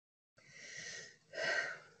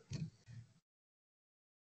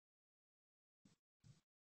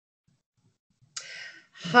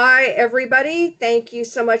Hi, everybody. Thank you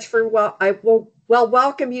so much for, I will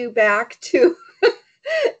welcome you back to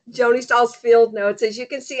Joni Stahl's Field Notes. As you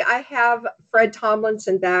can see, I have Fred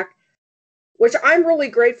Tomlinson back, which I'm really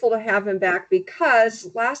grateful to have him back because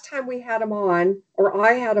last time we had him on, or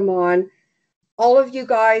I had him on, all of you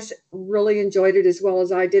guys really enjoyed it as well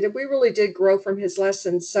as I did. And we really did grow from his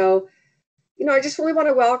lessons. So, I just really want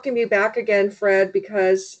to welcome you back again, Fred,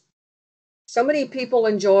 because so many people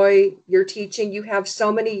enjoy your teaching. You have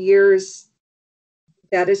so many years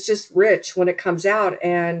that is just rich when it comes out,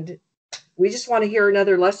 and we just want to hear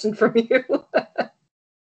another lesson from you.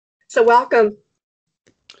 So welcome.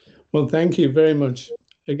 Well, thank you very much.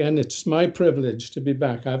 Again, it's my privilege to be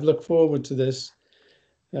back. I've looked forward to this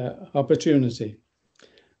opportunity,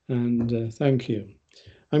 and thank you.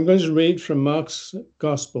 I'm going to read from Mark's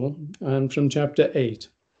Gospel and from chapter 8.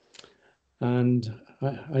 And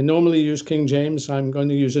I normally use King James. I'm going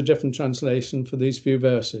to use a different translation for these few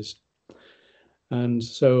verses. And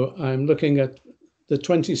so I'm looking at the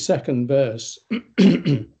 22nd verse.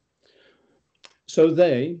 So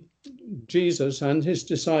they, Jesus and his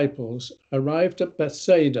disciples, arrived at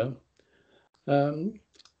Bethsaida, where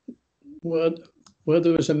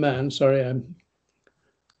there was a man. Sorry, I'm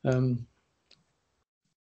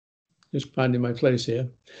just finding my place here.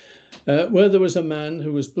 Where there was a man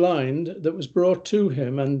who was blind that was brought to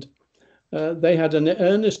him, and they had an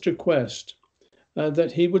earnest request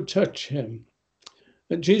that he would touch him.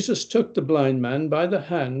 Jesus took the blind man by the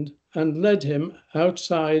hand and led him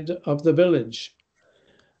outside of the village.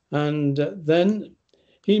 And then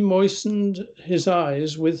he moistened his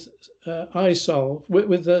eyes with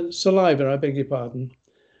with saliva, I beg your pardon,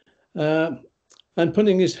 and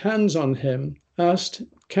putting his hands on him, asked,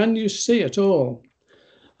 "Can you see at all?"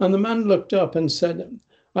 And the man looked up and said,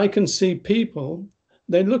 "I can see people.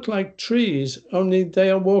 They look like trees, only they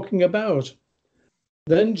are walking about."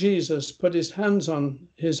 Then Jesus put his hands on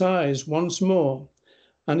his eyes once more,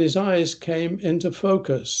 and his eyes came into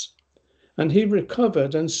focus. And he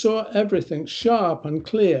recovered and saw everything sharp and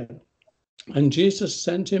clear. And Jesus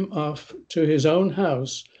sent him off to his own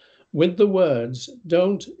house with the words,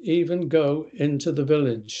 "Don't even go into the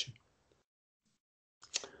village."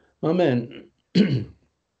 Amen.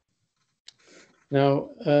 Now,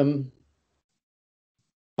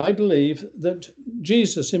 I believe that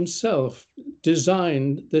Jesus himself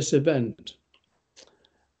designed this event.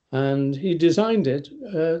 And he designed it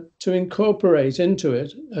to incorporate into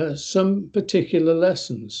it some particular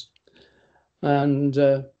lessons. And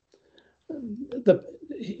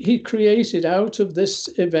he created out of this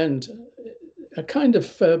event a kind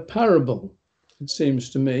of parable, it seems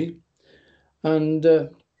to me. And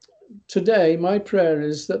today, my prayer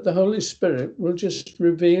is that the Holy Spirit will just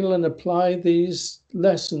reveal and apply these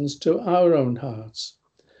lessons to our own hearts.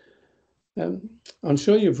 I'm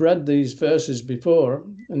sure you've read these verses before,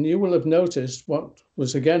 and you will have noticed what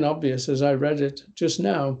was again obvious as I read it just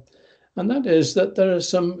now, and that is that there are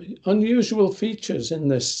some unusual features in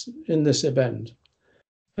this event.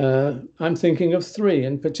 I'm thinking of three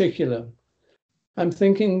in particular. I'm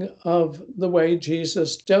thinking of the way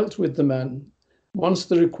Jesus dealt with the man. Once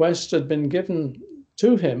the request had been given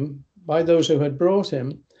to him by those who had brought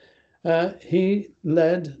him, he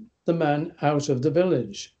led the man out of the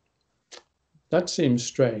village. That seems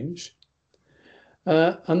strange.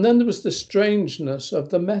 And then there was the strangeness of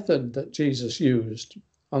the method that Jesus used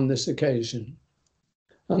on this occasion.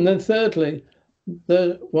 And then thirdly,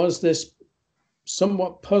 there was this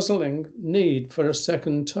somewhat puzzling need for a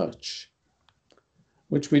second touch,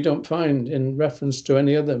 which we don't find in reference to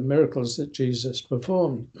any other miracles that Jesus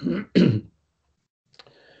performed.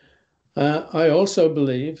 I also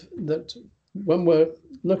believe that when we're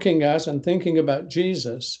looking at and thinking about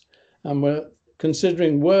Jesus, and we're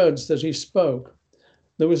considering words that he spoke,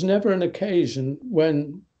 there was never an occasion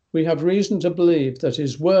when we have reason to believe that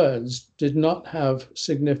his words did not have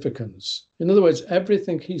significance. In other words,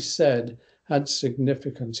 everything he said had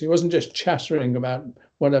significance. He wasn't just chattering about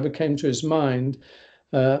whatever came to his mind.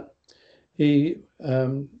 He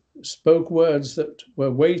spoke words that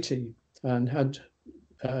were weighty and had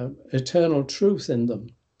eternal truth in them.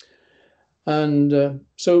 And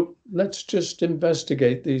so let's just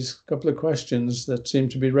investigate these couple of questions that seem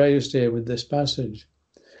to be raised here with this passage.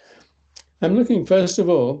 I'm looking, first of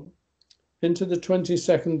all, into the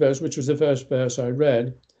 22nd verse, which was the first verse I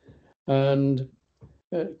read. And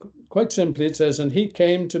quite simply, it says, "And he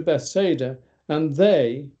came to Bethsaida, and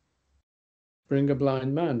they bring a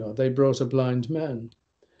blind man," or they brought a blind man.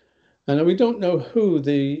 And we don't know who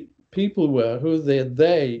the people were, who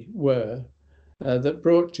they were that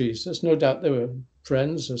brought Jesus. No doubt they were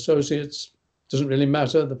friends, associates, doesn't really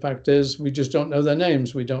matter. The fact is, we just don't know their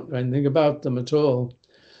names. We don't know anything about them at all.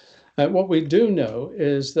 What we do know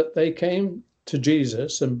is that they came to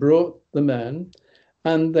Jesus and brought the men,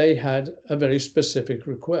 and they had a very specific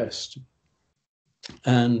request.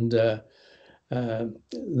 And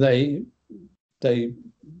they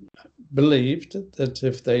believed that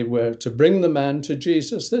if they were to bring the man to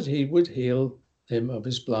Jesus, that he would heal him of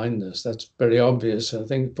his blindness. That's very obvious, I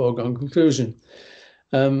think, foregone conclusion.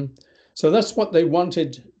 So that's what they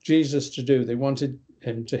wanted Jesus to do. They wanted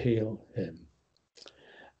him to heal him.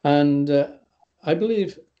 And I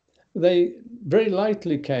believe they very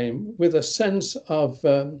likely came with a sense of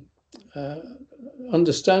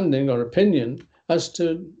understanding or opinion as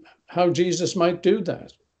to how Jesus might do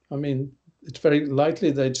that. I mean, it's very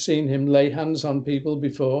likely they'd seen him lay hands on people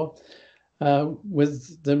before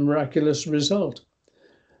with the miraculous result.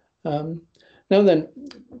 Now then,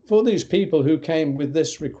 for these people who came with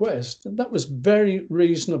this request, that was very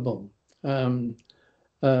reasonable. There's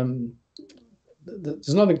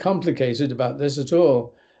nothing complicated about this at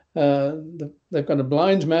all. They've got a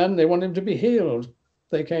blind man, they want him to be healed.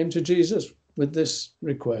 They came to Jesus with this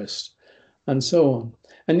request, and so on.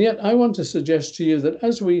 And yet I want to suggest to you that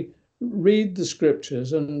as we read the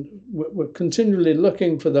scriptures, and we're continually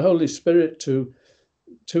looking for the Holy Spirit to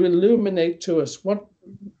illuminate to us what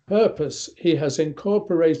purpose he has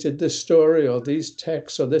incorporated this story or these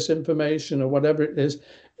texts or this information or whatever it is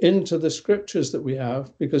into the scriptures that we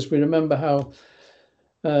have, because we remember how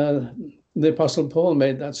the Apostle Paul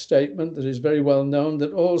made that statement that is very well known,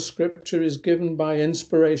 that all scripture is given by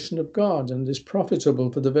inspiration of God and is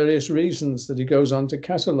profitable for the various reasons that he goes on to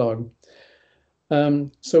catalogue.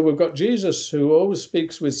 So we've got Jesus, who always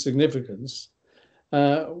speaks with significance.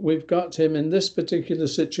 We've got him in this particular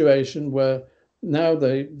situation where now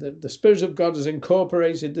the Spirit of God has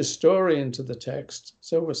incorporated this story into the text.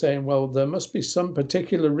 So we're saying, well, there must be some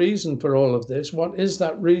particular reason for all of this. What is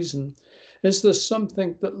that reason? Is there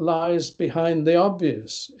something that lies behind the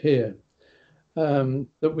obvious here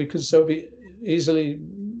that we could so easily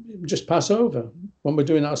just pass over when we're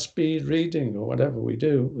doing our speed reading or whatever we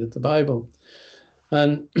do with the Bible?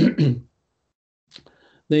 And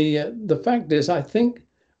the fact is, I think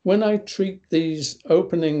when I treat these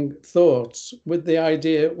opening thoughts with the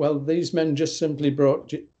idea, well, these men just simply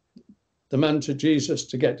brought the man to Jesus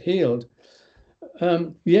to get healed.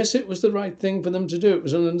 Yes, it was the right thing for them to do. It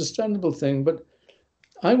was an understandable thing. But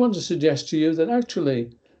I want to suggest to you that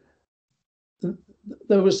actually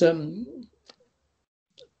there was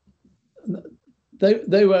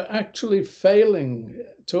they were actually failing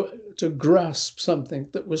to grasp something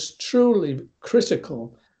that was truly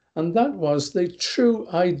critical, and that was the true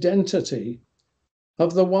identity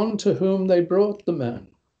of the one to whom they brought the man.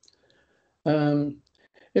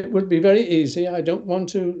 It would be very easy. I don't want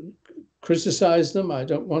to criticize them. I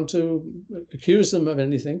don't want to accuse them of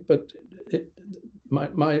anything, but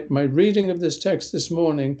my reading of this text this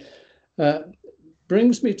morning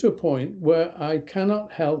brings me to a point where I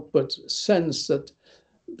cannot help but sense that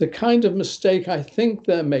the kind of mistake I think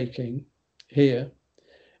they're making here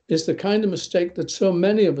is the kind of mistake that so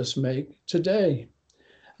many of us make today.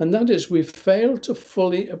 And that is, we fail to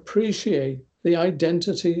fully appreciate the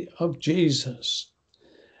identity of Jesus.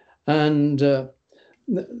 And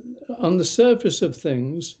on the surface of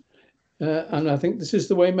things, and I think this is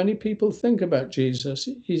the way many people think about Jesus,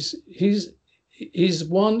 he's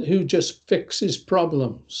one who just fixes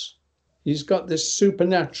problems. He's got this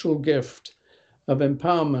supernatural gift of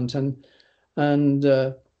empowerment, and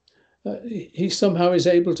he somehow is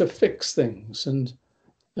able to fix things. And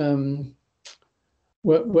I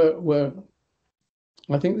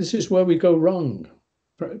think this is where we go wrong,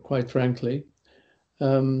 quite frankly.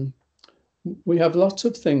 We have lots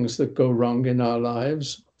of things that go wrong in our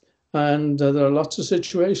lives, and there are lots of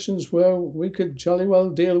situations where we could jolly well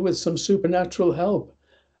deal with some supernatural help,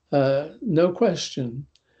 no question.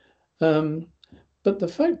 But the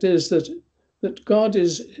fact is that God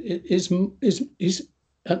is,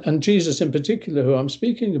 and Jesus in particular, who I'm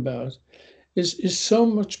speaking about, is so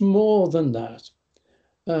much more than that.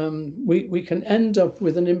 We can end up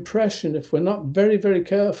with an impression, if we're not very, very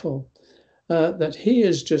careful, that he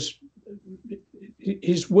is just,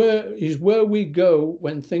 he's where we go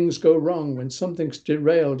when things go wrong, when something's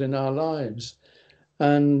derailed in our lives.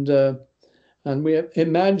 And we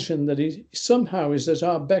imagine that he somehow is at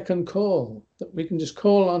our beck and call, that we can just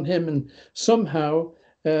call on him, and somehow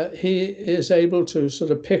he is able to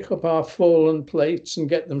sort of pick up our fallen plates and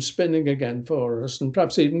get them spinning again for us, and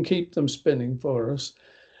perhaps even keep them spinning for us.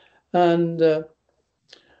 And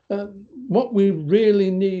what we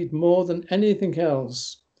really need more than anything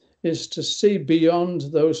else is to see beyond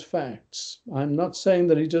those facts. I'm not saying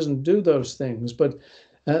that he doesn't do those things, but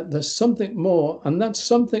there's something more, and that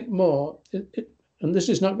something more, and this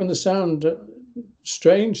is not going to sound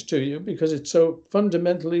strange to you because it's so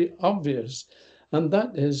fundamentally obvious, and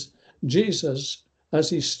that is Jesus, as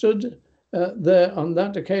he stood there on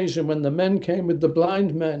that occasion when the men came with the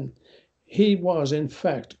blind men, he was in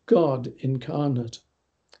fact God incarnate.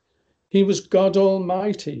 He was God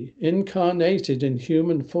Almighty, incarnated in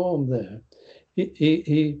human form there.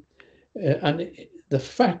 And the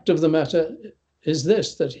fact of the matter is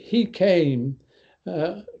this, that he came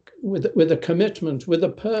with a commitment, with a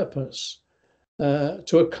purpose,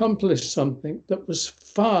 to accomplish something that was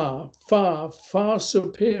far, far, far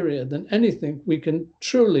superior than anything we can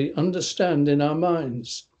truly understand in our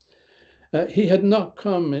minds. He had not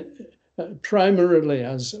come primarily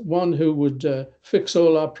as one who would fix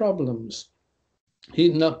all our problems.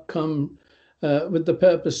 He'd not come with the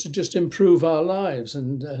purpose to just improve our lives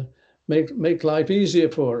and make life easier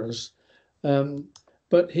for us.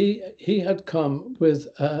 But he had come with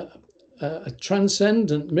a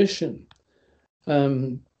transcendent mission.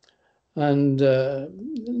 Not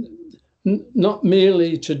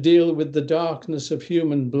merely to deal with the darkness of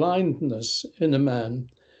human blindness in a man,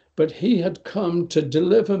 but he had come to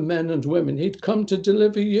deliver men and women. He'd come to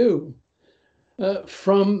deliver you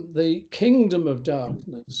from the kingdom of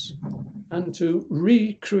darkness and to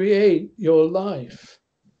recreate your life.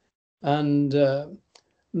 And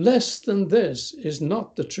less than this is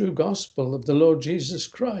not the true gospel of the Lord Jesus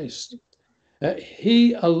Christ.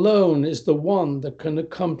 He alone is the one that can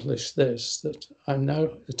accomplish this, that I'm now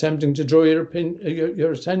attempting to draw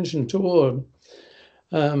your attention toward.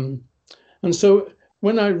 And so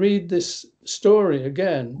when I read this story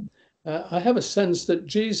again, I have a sense that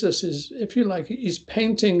Jesus is, if you like, he's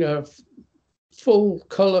painting a full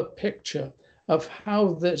color picture of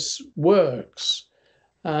how this works.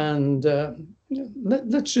 And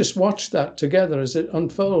let's just watch that together as it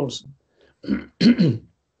unfolds.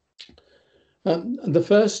 The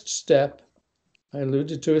first step, I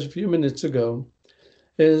alluded to it a few minutes ago,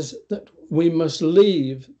 is that we must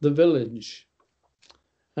leave the village.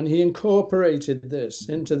 And he incorporated this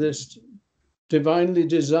into this divinely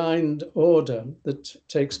designed order that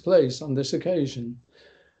takes place on this occasion.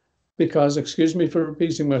 Because, excuse me for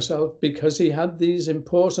repeating myself, because he had these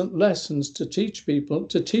important lessons to teach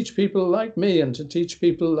people like me and to teach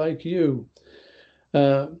people like you.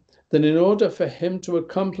 That in order for him to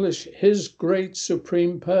accomplish his great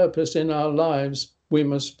supreme purpose in our lives, we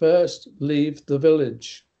must first leave the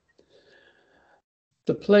village,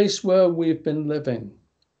 the place where we've been living,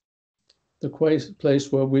 the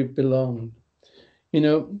place where we've belonged. You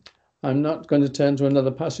know, I'm not going to turn to another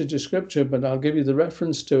passage of scripture, but I'll give you the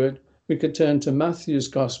reference to it. We could turn to Matthew's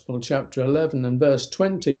Gospel, chapter 11 and verse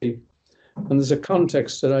 20. And there's a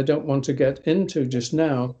context that I don't want to get into just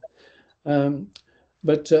now.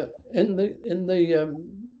 But in the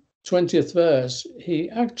 20th verse, he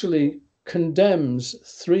actually condemns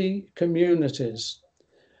three communities.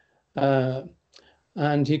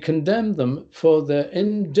 And he condemned them for their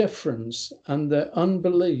indifference and their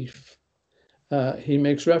unbelief. He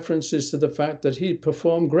makes references to the fact that he'd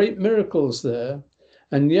performed great miracles there,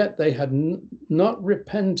 and yet they had not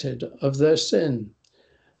repented of their sin.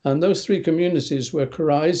 And those three communities were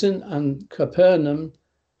Chorazin and Capernaum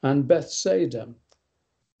and Bethsaida.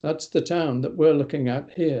 That's the town that we're looking at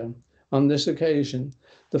here on this occasion.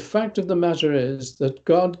 The fact of the matter is that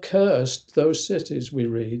God cursed those cities, we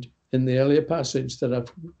read in the earlier passage that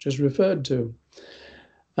I've just referred to.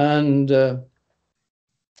 And the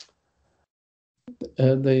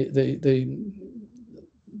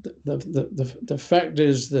fact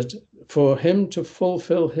is that for him to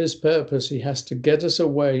fulfill his purpose, he has to get us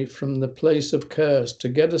away from the place of curse, to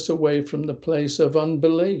get us away from the place of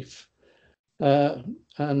unbelief,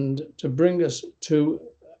 and to bring us to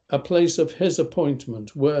a place of his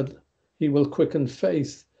appointment where he will quicken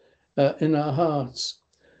faith in our hearts.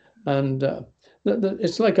 And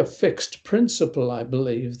it's like a fixed principle, I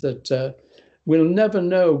believe, that we'll never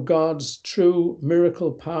know God's true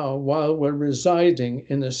miracle power while we're residing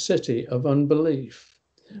in a city of unbelief,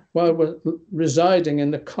 while we're residing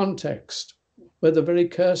in a context where the very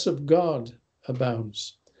curse of God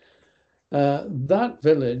abounds. That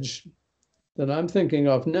village that I'm thinking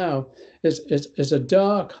of now is a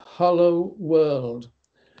dark, hollow world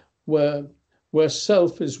where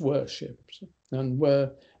self is worshipped and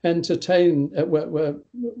where we're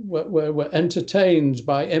entertained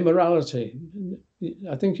by immorality.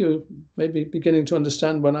 I think you may be beginning to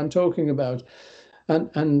understand what I'm talking about.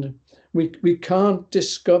 And we can't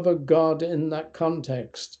discover God in that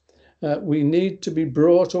context. we need to be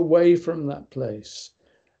brought away from that place.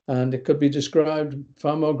 And it could be described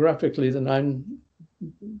far more graphically than I'm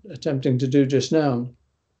attempting to do just now.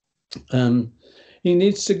 He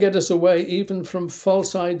needs to get us away even from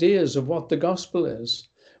false ideas of what the gospel is.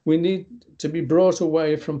 We need to be brought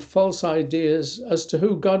away from false ideas as to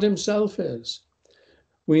who God himself is.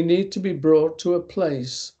 We need to be brought to a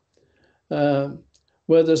place where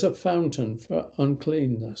there's a fountain for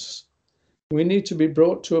uncleanness. We need to be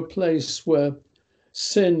brought to a place where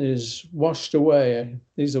sin is washed away.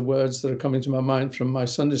 These are words that are coming to my mind from my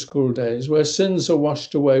Sunday school days, where sins are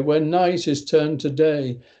washed away, where night is turned to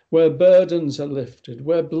day, where burdens are lifted,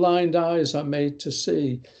 where blind eyes are made to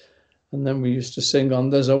see. And then we used to sing on,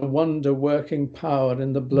 there's a wonder-working power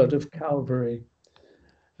in the blood of Calvary.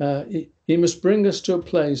 He must bring us to a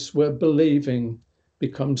place where believing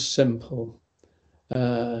becomes simple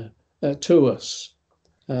to us.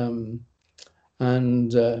 In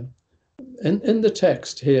the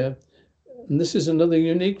text here, and this is another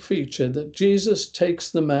unique feature, that Jesus takes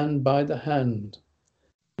the man by the hand.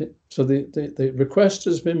 So the request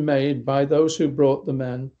has been made by those who brought the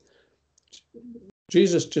man.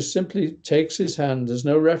 Jesus just simply takes his hand, there's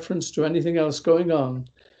no reference to anything else going on,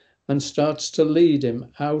 and starts to lead him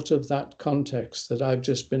out of that context that I've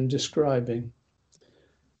just been describing.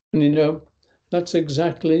 And you know, that's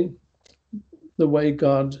exactly the way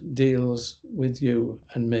God deals with you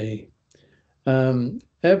and me.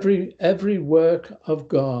 Every work of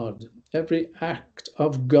God, every act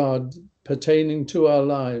of God pertaining to our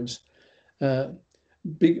lives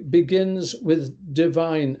begins with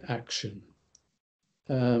divine action.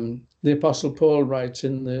 The Apostle Paul writes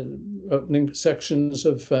in the opening sections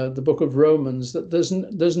of the book of Romans that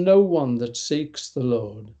there's no one that seeks the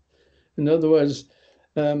Lord. In other words,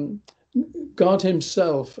 God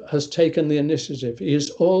himself has taken the initiative. He is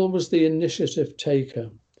always the initiative taker.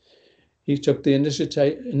 He took the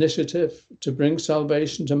initiative to bring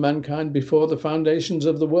salvation to mankind before the foundations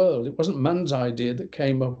of the world. It wasn't man's idea that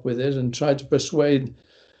came up with it and tried to persuade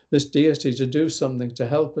this deity to do something to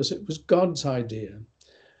help us. It was God's idea.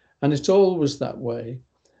 And it's always that way.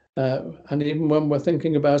 And even when we're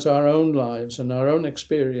thinking about our own lives and our own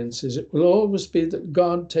experiences, it will always be that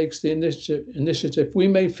God takes the initiative. We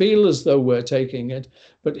may feel as though we're taking it,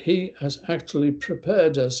 but he has actually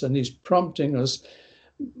prepared us and he's prompting us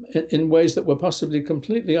in ways that we're possibly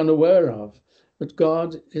completely unaware of. But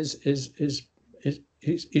God is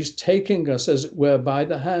taking us, as it were, by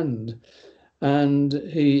the hand, and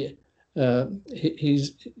he's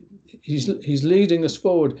leading us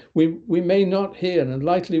forward. We may not hear, and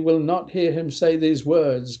likely will not hear him say these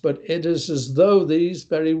words, but it is as though these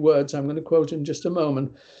very words, I'm going to quote in just a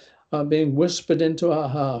moment, are being whispered into our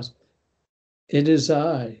heart. It is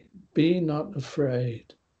I, be not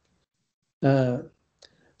afraid.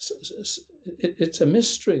 It's a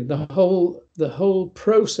mystery. The whole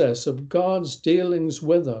process of God's dealings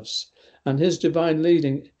with us and his divine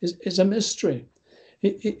leading is a mystery.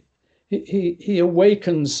 He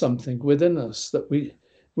awakens something within us that we're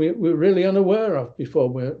really unaware of before.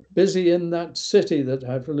 We're busy in that city that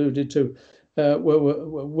I've alluded to, where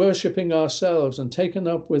we're worshipping ourselves and taken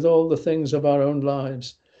up with all the things of our own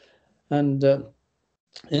lives. And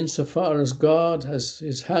insofar as God has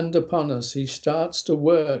his hand upon us, he starts to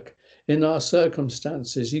work in our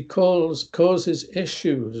circumstances. He causes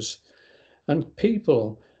issues and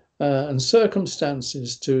people and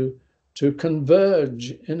circumstances to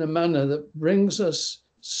converge in a manner that brings us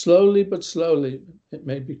slowly but slowly, it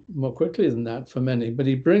may be more quickly than that for many, but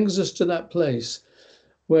he brings us to that place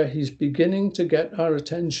where he's beginning to get our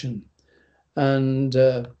attention. And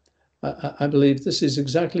I believe this is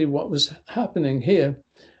exactly what was happening here.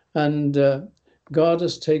 And God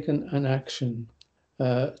has taken an action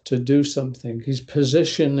to do something. He's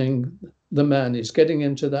positioning the man. He's getting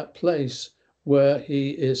him to that place where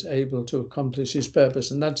he is able to accomplish his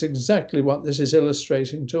purpose. And that's exactly what this is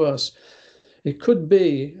illustrating to us. It could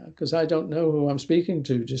be, because I don't know who I'm speaking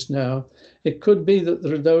to just now, it could be that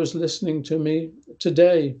there are those listening to me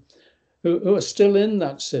today who are still in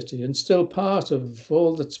that city and still part of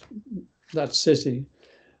all that city.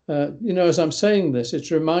 As I'm saying this,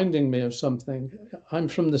 it's reminding me of something. I'm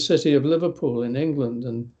from the city of Liverpool in England,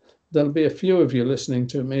 and there'll be a few of you listening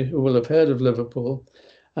to me who will have heard of Liverpool,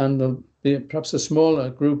 and there'll be perhaps a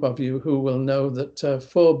smaller group of you who will know that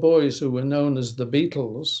 4 boys who were known as the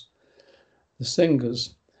Beatles, the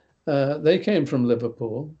singers, they came from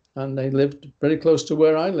Liverpool, and they lived very close to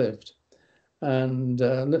where I lived, and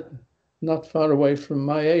not far away from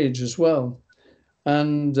my age as well.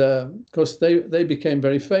 And of course, they became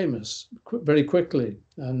very famous very quickly,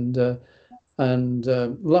 and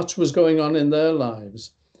lots was going on in their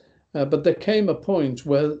lives. But there came a point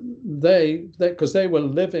where because they were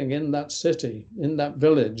living in that city, in that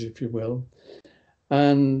village, if you will,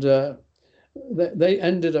 and they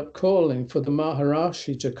ended up calling for the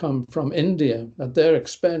Maharishi to come from India at their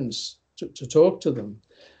expense to talk to them.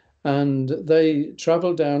 And they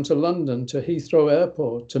traveled down to London, to Heathrow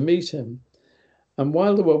Airport, to meet him. And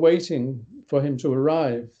while they were waiting for him to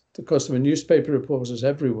arrive, because there were newspaper reporters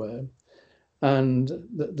everywhere, and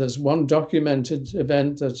there's one documented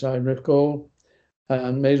event that I recall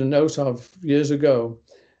and made a note of years ago,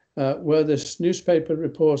 where this newspaper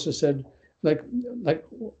reporter said,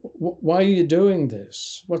 why are you doing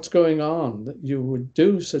this? What's going on that you would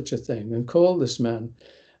do such a thing and call this man?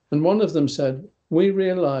 And one of them said, we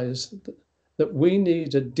realize that we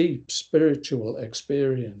need a deep spiritual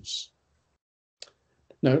experience.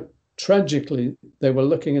 Now, tragically, they were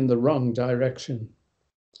looking in the wrong direction.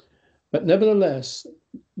 But nevertheless,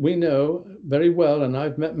 we know very well, and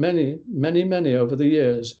I've met many, many, many over the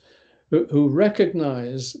years, who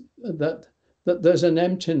recognize that there's an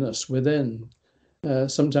emptiness within.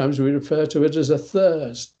 Sometimes we refer to it as a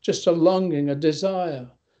thirst, just a longing, a desire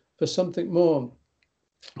for something more.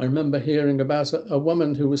 I remember hearing about a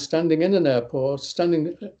woman who was standing in an airport,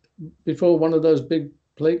 standing before one of those big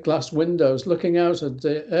plate glass windows, looking out at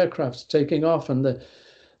the aircraft taking off, and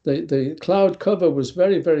the cloud cover was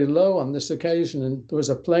very, very low on this occasion, and there was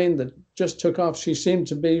a plane that just took off. She seemed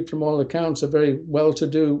to be, from all accounts, a very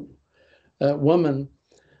well-to-do woman,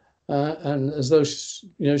 and as though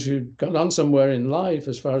she got on somewhere in life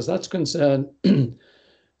as far as that's concerned.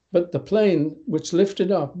 But the plane, which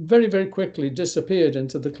lifted up very, very quickly, disappeared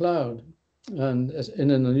into the cloud, and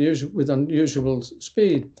with unusual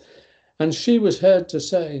speed. And she was heard to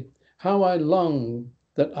say, "How I long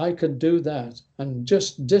that I could do that and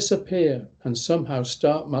just disappear and somehow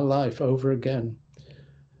start my life over again."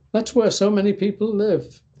 That's where so many people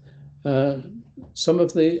live. Some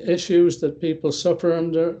of the issues that people suffer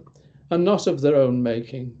under are not of their own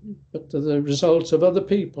making, but the result of other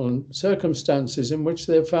people and circumstances in which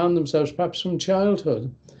they have found themselves, perhaps from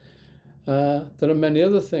childhood. There are many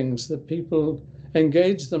other things that people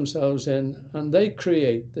engage themselves in, and they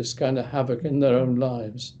create this kind of havoc in their own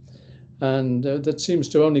lives. And that seems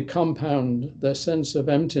to only compound their sense of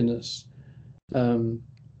emptiness and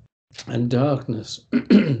darkness.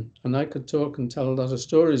 And I could talk and tell a lot of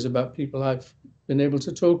stories about people I've been able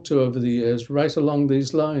to talk to over the years, right along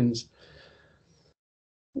these lines.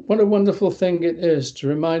 What a wonderful thing it is to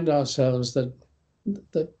remind ourselves that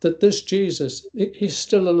this Jesus, he's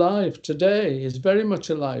still alive today. He's very much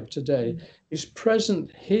alive today. He's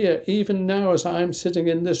present here, even now as I'm sitting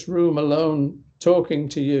in this room alone talking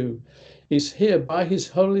to you. He's here by his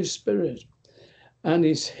Holy Spirit. And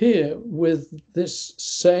he's here with this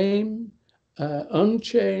same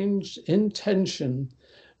unchanged intention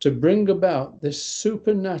to bring about this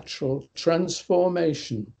supernatural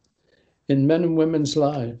transformation in men and women's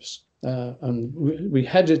lives. And we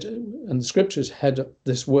headed, and the scriptures head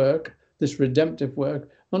this work, this redemptive work,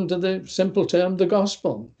 under the simple term, the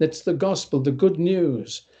gospel. It's the gospel, the good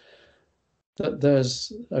news that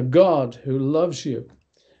there's a God who loves you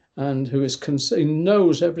and who he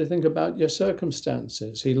knows everything about your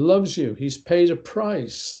circumstances. He loves you. He's paid a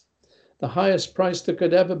price, the highest price that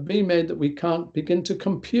could ever be made, that we can't begin to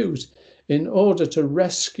compute, in order to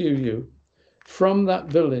rescue you from that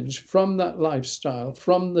village, from that lifestyle,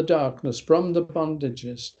 from the darkness, from the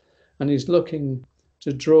bondages. And he's looking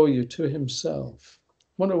to draw you to himself.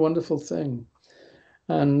 What a wonderful thing.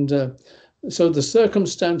 And so the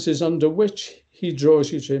circumstances under which he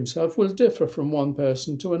draws you to himself will differ from one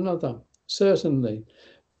person to another, certainly.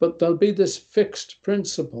 But there'll be this fixed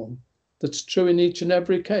principle that's true in each and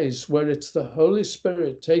every case, where it's the Holy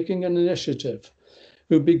Spirit taking an initiative,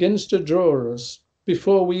 who begins to draw us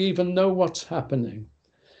before we even know what's happening.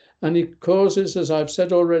 And he causes, as I've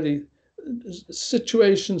said already,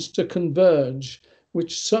 situations to converge,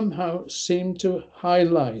 which somehow seem to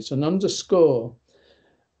highlight and underscore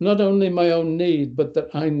not only my own need, but that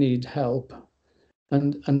I need help.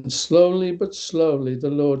 And slowly but slowly, the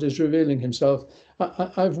Lord is revealing himself.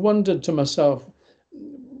 I've wondered to myself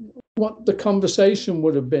what the conversation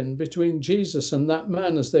would have been between Jesus and that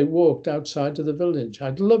man as they walked outside of the village.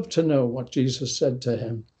 I'd love to know what Jesus said to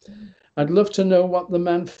him. I'd love to know what the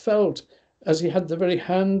man felt as he had the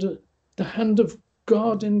hand of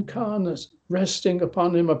God incarnate resting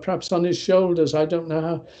upon him, or perhaps on his shoulders. I don't know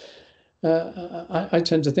how. I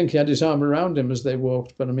tend to think he had his arm around him as they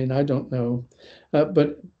walked, but I mean, I don't know.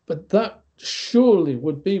 But that surely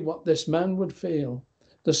would be what this man would feel.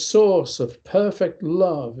 The source of perfect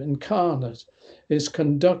love incarnate is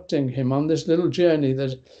conducting him on this little journey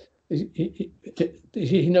that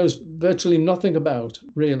he knows virtually nothing about,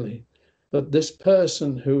 really. But this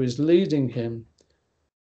person who is leading him,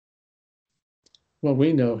 well,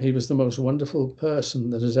 we know he was the most wonderful person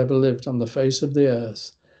that has ever lived on the face of the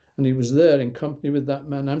earth. And he was there in company with that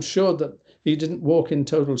man. I'm sure that he didn't walk in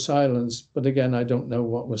total silence, but again, I don't know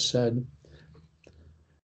what was said.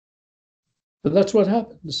 But that's what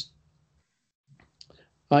happens.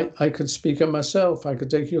 I could speak of myself. I could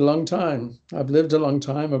take you a long time. I've lived a long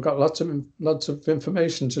time. I've got lots of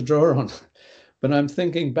information to draw on. But I'm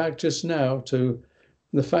thinking back just now to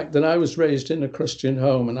the fact that I was raised in a Christian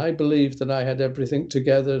home, and I believed that I had everything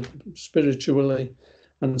together spiritually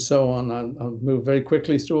and so on. I'll move very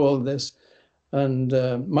quickly through all of this. And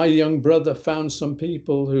my young brother found some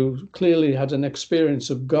people who clearly had an experience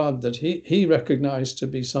of God that he recognized to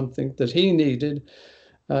be something that he needed.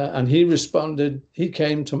 And he responded. He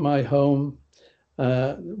came to my home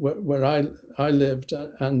where I lived,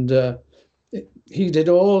 and he did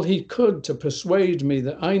all he could to persuade me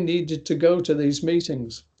that I needed to go to these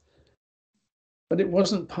meetings. But it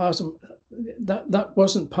wasn't part of that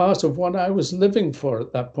wasn't part of what I was living for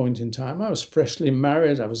at that point in time. I was freshly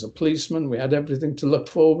married. I was a policeman. We had everything to look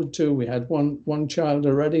forward to. We had one child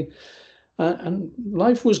already, and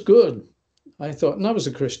life was good. I thought, and I was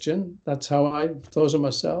a Christian. That's how I thought of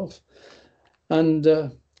myself. And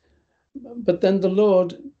but then the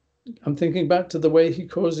Lord, I'm thinking back to the way he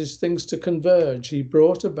causes things to converge. He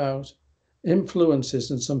brought about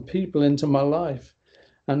influences and some people into my life.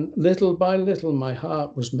 And little by little, my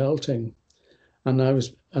heart was melting. And I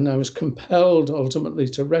was compelled ultimately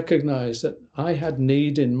to recognize that I had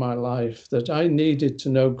need in my life, that I needed to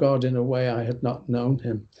know God in a way I had not known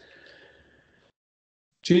him.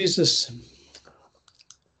 Jesus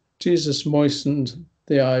moistened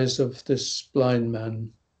the eyes of this blind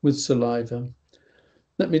man with saliva.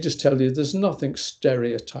 Let me just tell you, there's nothing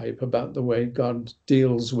stereotype about the way God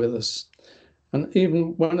deals with us. And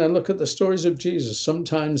even when I look at the stories of Jesus,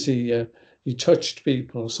 sometimes he touched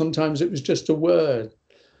people. Sometimes it was just a word.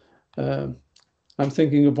 I'm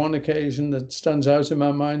thinking of one occasion that stands out in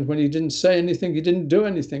my mind when he didn't say anything, he didn't do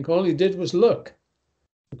anything. All he did was look.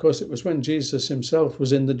 Of course, it was when Jesus himself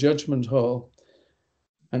was in the judgment hall.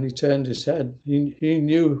 And he turned his head. He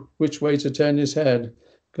knew which way to turn his head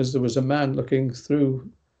because there was a man looking through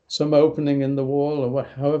some opening in the wall or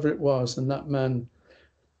however it was. And that man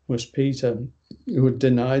was Peter, who had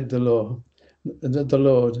denied the Lord.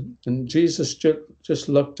 And Jesus just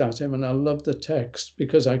looked at him. And I love the text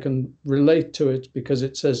because I can relate to it, because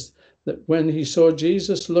it says that when he saw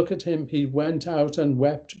Jesus look at him, he went out and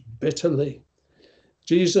wept bitterly.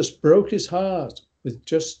 Jesus broke his heart with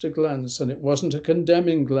just a glance, and it wasn't a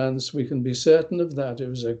condemning glance. We can be certain of that. It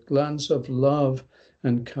was a glance of love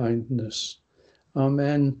and kindness.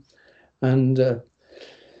 Amen. And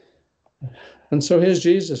so here's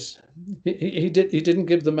Jesus. He didn't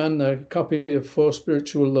give the man a copy of 4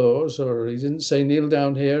 spiritual laws, or he didn't say, kneel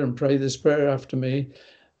down here and pray this prayer after me.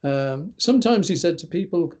 Sometimes he said to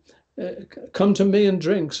people, come to me and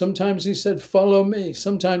drink. Sometimes he said, follow me.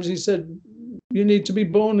 Sometimes he said, you need to be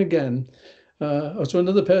born again. Or to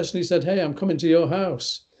another person, he said, hey, I'm coming to your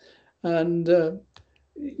house. And,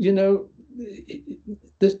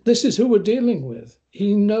 this is who we're dealing with.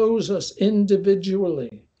 He knows us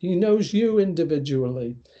individually. He knows you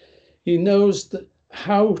individually. He knows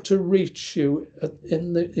how to reach you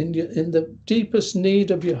in the deepest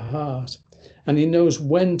need of your heart. And he knows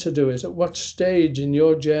when to do it, at what stage in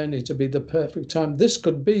your journey to be the perfect time. This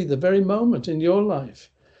could be the very moment in your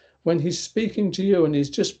life when he's speaking to you and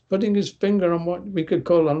he's just putting his finger on what we could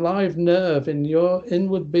call a live nerve in your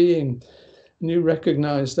inward being. And you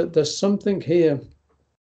recognize that there's something here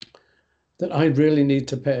that I really need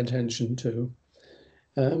to pay attention to.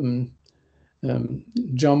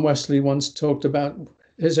 John Wesley once talked about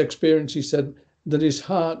his experience. He said that his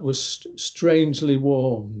heart was strangely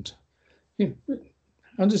warmed.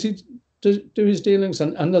 How does he do his dealings?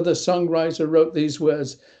 And another songwriter wrote these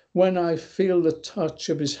words: when I feel the touch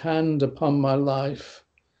of his hand upon my life,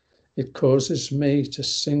 it causes me to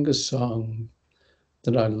sing a song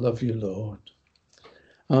that I love you, Lord.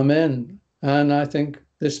 Amen. And I think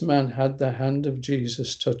this man had the hand of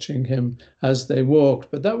Jesus touching him as they walked.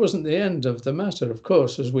 But that wasn't the end of the matter, of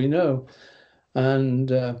course, as we know.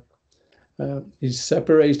 And he's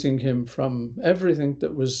separating him from everything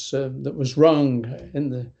that was wrong in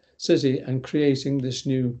the city and creating this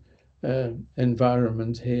new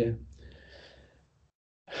environment here.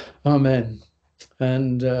 Amen.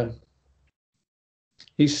 And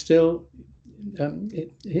he still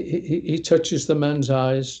he touches the man's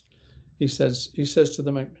eyes. He says to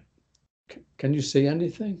the man, "Can you see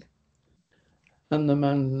anything?" And the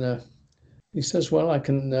man, he says, well, I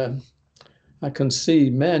can see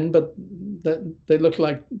men, but they look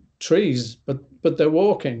like trees, but they're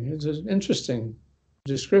walking. It's an interesting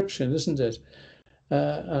description, isn't it?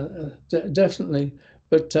 Definitely.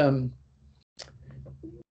 But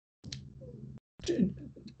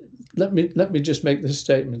let me just make this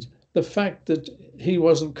statement. The fact that he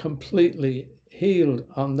wasn't completely healed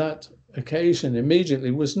on that occasion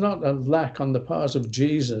immediately was not a lack on the part of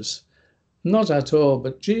Jesus. Not at all,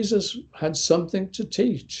 but Jesus had something to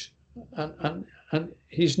teach, and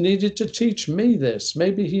he's needed to teach me this.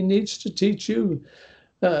 Maybe he needs to teach you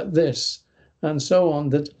this, and so on.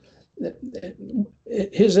 That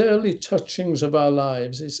his early touchings of our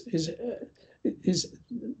lives is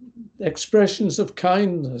expressions of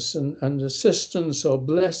kindness and assistance or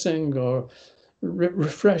blessing or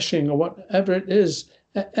refreshing or whatever it is.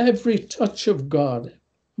 Every touch of God,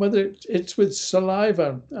 whether it's with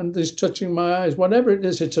saliva and he's touching my eyes, whatever it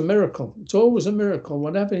is, it's a miracle. It's always a miracle,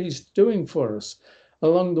 whatever he's doing for us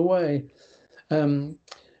along the way.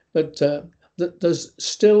 But there's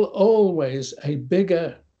still always a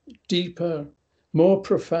bigger, deeper, more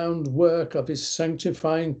profound work of his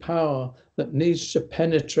sanctifying power that needs to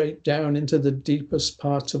penetrate down into the deepest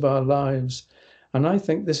parts of our lives. And I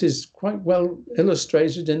think this is quite well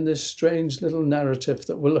illustrated in this strange little narrative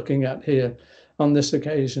that we're looking at here on this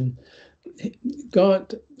occasion.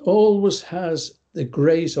 God always has the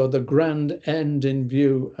great or the grand end in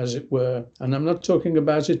view, as it were. And I'm not talking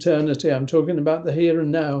about eternity. I'm talking about the here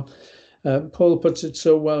and now. Paul puts it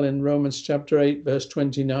so well in Romans chapter 8, verse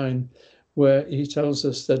 29, where he tells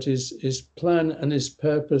us that his plan and his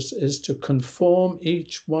purpose is to conform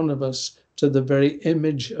each one of us to the very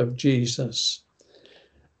image of Jesus.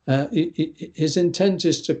 His intent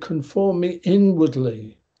is to conform me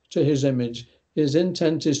inwardly to his image. His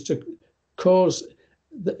intent is to cause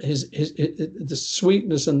the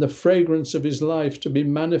sweetness and the fragrance of his life to be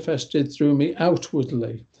manifested through me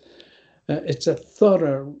outwardly. It's a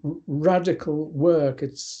thorough, radical work.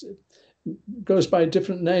 It goes by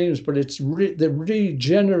different names, but it's the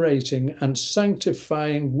regenerating and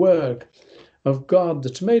sanctifying work of God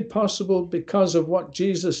that's made possible because of what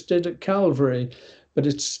Jesus did at Calvary, but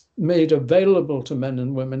it's made available to men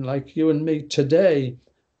and women like you and me today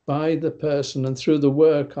by the person and through the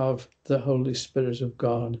work of the Holy Spirit of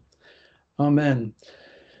God. Amen.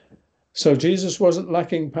 So Jesus wasn't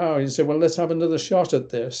lacking power. He said, well, let's have another shot at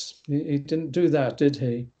this. He didn't do that, did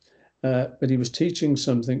he? But he was teaching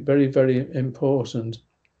something very, very important.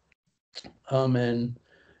 Amen.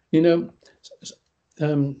 You know,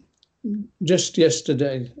 just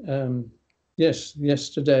yesterday,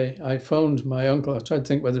 yesterday I phoned my uncle. I tried to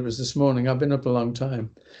think whether it was this morning. I've been up a long time.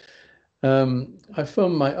 I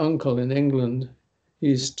phoned my uncle in England.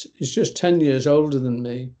 He's just 10 years older than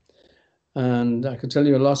me, and I could tell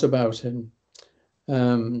you a lot about him.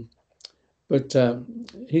 But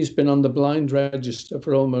he's been on the blind register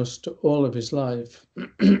for almost all of his life.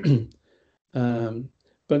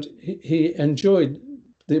 But he enjoyed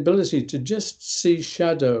the ability to just see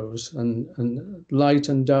shadows and light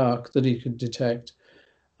and dark that he could detect.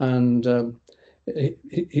 And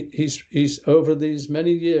he's over these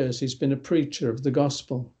many years, he's been a preacher of the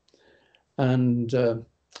gospel. And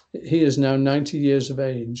he is now 90 years of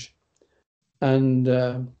age. And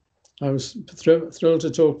I was thrilled to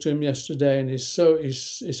talk to him yesterday, and his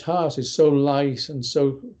heart is so light and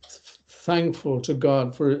so thankful to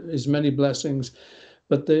God for his many blessings.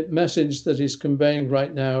 But the message that he's conveying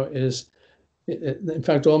right now is, in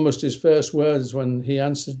fact, almost his first words when he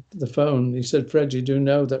answered the phone. He said, Fred, you do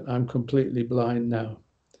know that I'm completely blind now.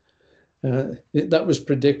 That was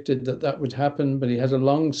predicted that would happen, but he had a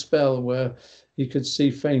long spell where he could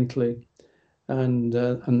see faintly. And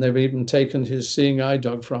they've even taken his seeing eye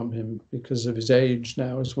dog from him because of his age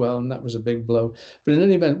now as well, and that was a big blow. But in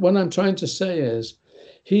any event, what I'm trying to say is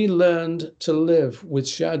he learned to live with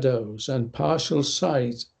shadows and partial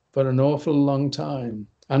sight for an awful long time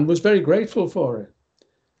and was very grateful for it.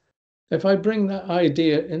 If I bring that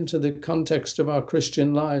idea into the context of our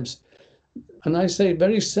Christian lives, and I say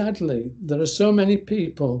very sadly, there are so many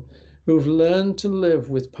people who've learned to live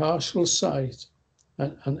with partial sight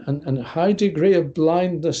and a high degree of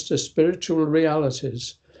blindness to spiritual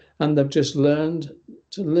realities, and they've just learned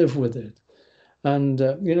to live with it. And,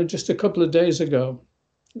 just a couple of days ago,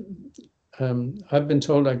 I've been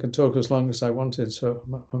told I could talk as long as I wanted,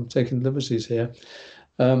 so I'm taking liberties here.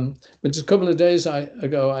 But just a couple of days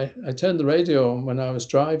ago, I turned the radio on when I was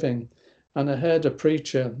driving, and I heard a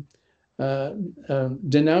preacher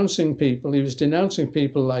denouncing people. He was denouncing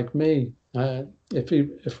people like me.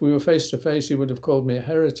 If we were face to face, he would have called me a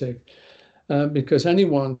heretic. because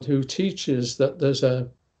anyone who teaches that there's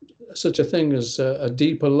such a thing as a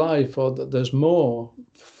deeper life, or that there's more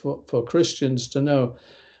for Christians to know,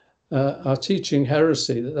 are teaching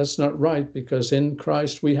heresy. That's not right, because in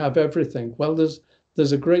Christ we have everything. Well,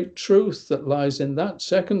 there's a great truth that lies in that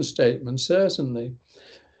second statement, certainly.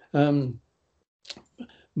 But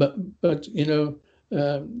you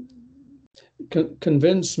know,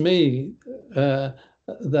 convince me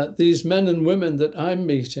that these men and women that I'm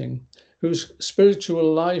meeting, whose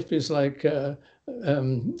spiritual life is like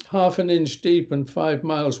half an inch deep and 5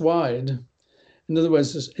 miles wide, in other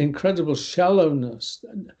words, this incredible shallowness,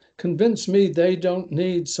 convince me they don't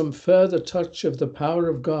need some further touch of the power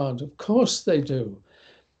of God. Of course they do.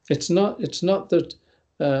 It's not that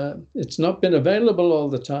it's not been available all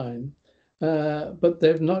the time, but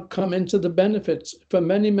they've not come into the benefits. For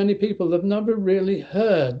many, many people, they've never really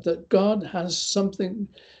heard that God has something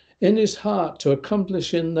in his heart to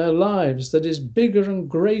accomplish in their lives that is bigger and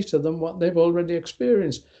greater than what they've already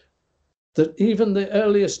experienced. That even the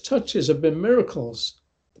earliest touches have been miracles,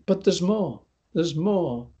 but there's more, there's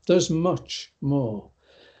much more.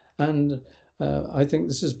 And I think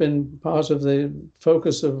this has been part of the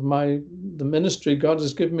focus of the ministry God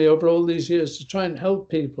has given me over all these years, to try and help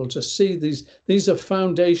people to see these are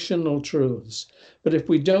foundational truths. But if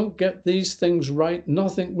we don't get these things right,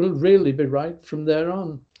 nothing will really be right from there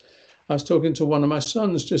on. I was talking to one of my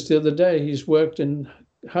sons just the other day. He's worked in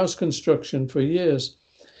house construction for years.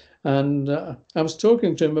 And I was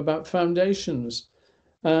talking to him about foundations.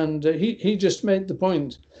 And he just made the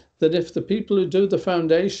point that if the people who do the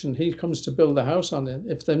foundation, he comes to build a house on it,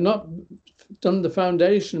 if they've not done the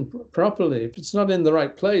foundation properly, if it's not in the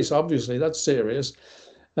right place, obviously that's serious,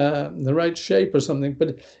 the right shape or something.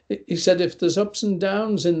 But he said if there's ups and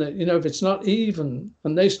downs in it, you know, if it's not even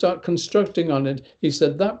and they start constructing on it, he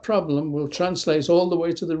said that problem will translate all the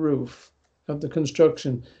way to the roof of the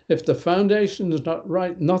construction. If the foundation is not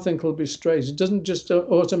right, nothing will be straight. It doesn't just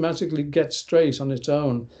automatically get straight on its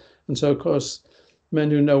own. And so, of course, men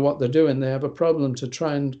who know what they're doing, they have a problem to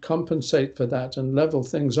try and compensate for that and level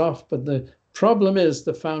things off. But the problem is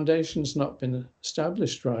the foundation's not been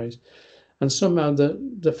established right. And somehow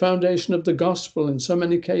the foundation of the gospel in so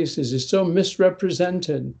many cases is so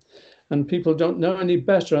misrepresented, and people don't know any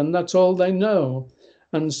better, and that's all they know.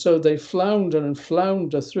 And so they flounder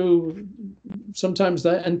through sometimes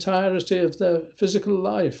the entirety of their physical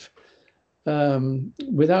life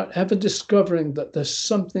without ever discovering that there's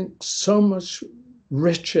something so much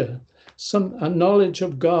richer, a knowledge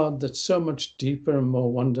of God that's so much deeper and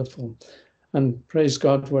more wonderful. And praise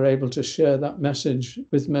God, we're able to share that message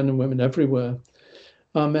with men and women everywhere.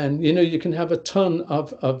 Amen. You know, you can have a ton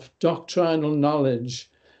of doctrinal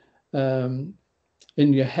knowledge in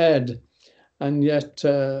your head, and yet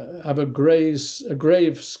have a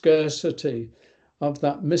grave scarcity of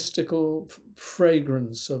that mystical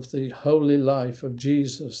fragrance of the holy life of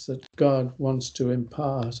Jesus that God wants to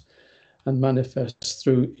impart and manifest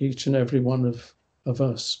through each and every one of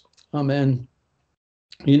us. Amen.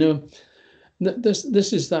 You know,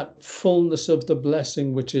 this is that fullness of the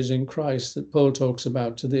blessing which is in Christ that Paul talks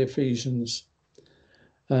about to the Ephesians.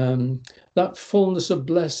 That fullness of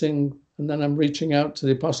blessing. And then I'm reaching out to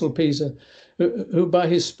the Apostle Peter, who by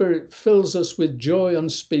his Spirit fills us with joy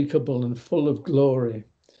unspeakable and full of glory,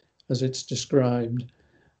 as it's described.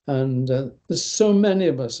 And there's so many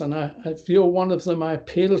of us, and if you're one of them, I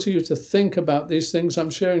appeal to you to think about these things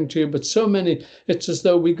I'm sharing to you. But so many, it's as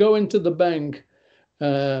though we go into the bank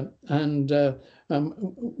and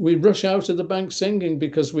we rush out of the bank singing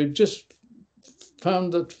because we've just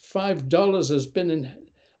found that $5 has been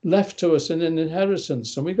left to us in an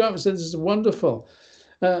inheritance. And we go out and say, this is wonderful.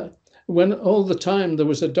 When all the time there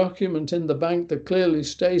was a document in the bank that clearly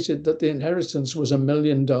stated that the inheritance was $1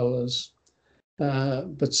 million.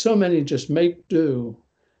 But so many just make do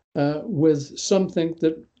with something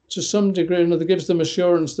that to some degree or another gives them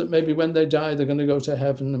assurance that maybe when they die, they're going to go to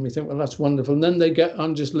heaven. And we think, well, that's wonderful. And then they get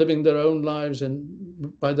on just living their own lives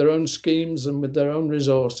and by their own schemes and with their own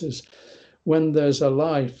resources, when there's a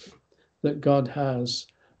life that God has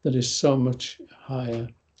that is so much higher.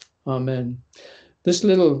 Amen. This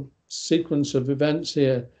little sequence of events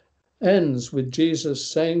here ends with Jesus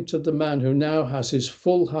saying to the man who now has his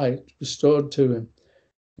full height restored to him,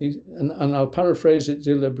 and I'll paraphrase it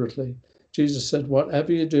deliberately. Jesus said,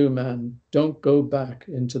 whatever you do, man, don't go back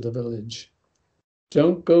into the village.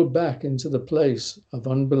 Don't go back into the place of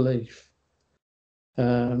unbelief.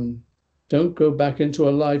 Don't go back into a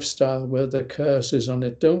lifestyle where the curse is on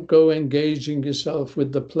it. Don't go engaging yourself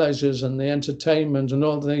with the pleasures and the entertainment and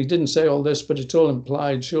all the things. He didn't say all this, but it's all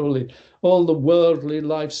implied, surely. All the worldly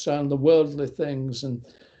lifestyle, the worldly things. And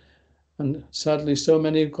And sadly, so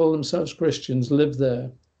many who call themselves Christians live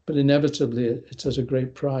there, but inevitably it's at a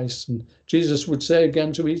great price. And Jesus would say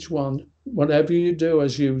again to each one, whatever you do,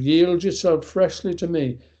 as you yield yourself freshly to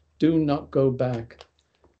me, do not go back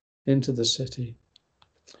into the city.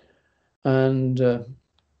 And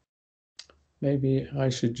maybe I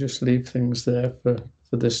should just leave things there for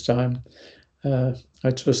this time.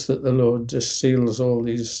 I trust that the Lord just seals all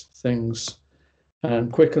these things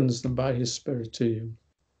and quickens them by his Spirit to you.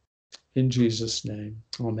 In Jesus' name,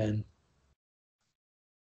 amen.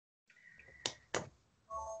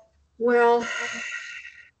 Well,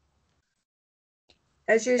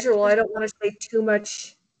 as usual, I don't want to say too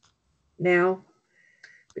much now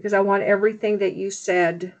because I want everything that you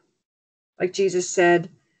said, like Jesus said,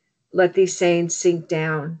 let these sayings sink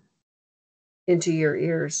down into your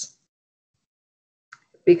ears.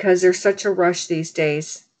 Because there's such a rush these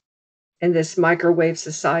days in this microwave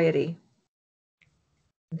society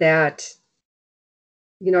that,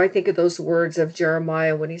 I think of those words of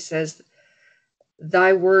Jeremiah when he says,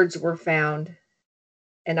 thy words were found,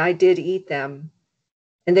 and I did eat them,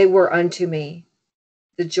 and they were unto me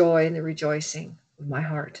the joy and the rejoicing of my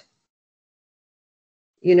heart.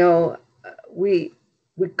 We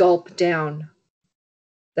gulp down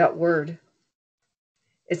that word.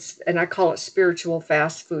 And I call it spiritual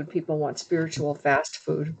fast food. People want spiritual fast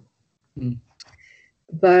food. Mm.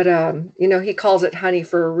 But, he calls it honey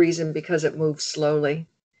for a reason because it moves slowly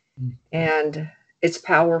and it's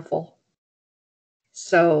powerful.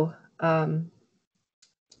 So I'm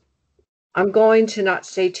going to not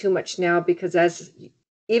say too much now because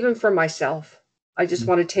even for myself, I just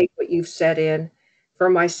want to take what you've said in for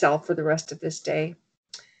myself for the rest of this day.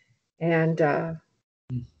 And I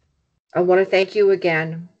want to thank you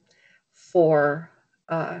again for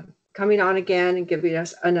coming on again and giving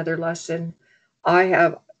us another lesson. I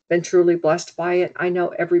have been truly blessed by it. I know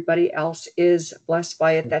everybody else is blessed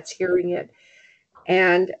by it that's hearing it.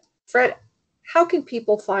 And Fred, how can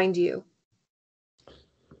people find you?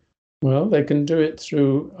 Well, they can do it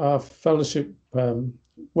through our fellowship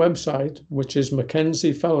website, which is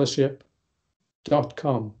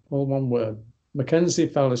mackenziefellowship.com, all one word,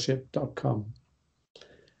 mackenziefellowship.com.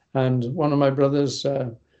 And one of my brothers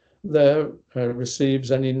there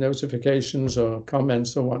receives any notifications or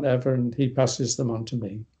comments or whatever, and he passes them on to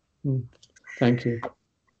me. Thank you.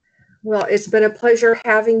 Well, it's been a pleasure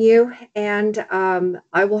having you, and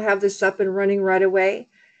I will have this up and running right away.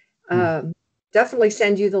 Definitely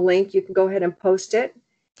send you the link. You can go ahead and post it.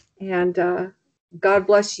 And God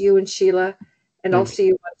bless you and Sheila, and I'll see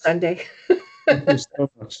you on Sunday. Thank you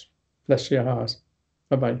so much. Bless your heart.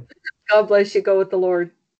 Bye-bye. God bless you. Go with the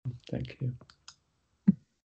Lord. Thank you.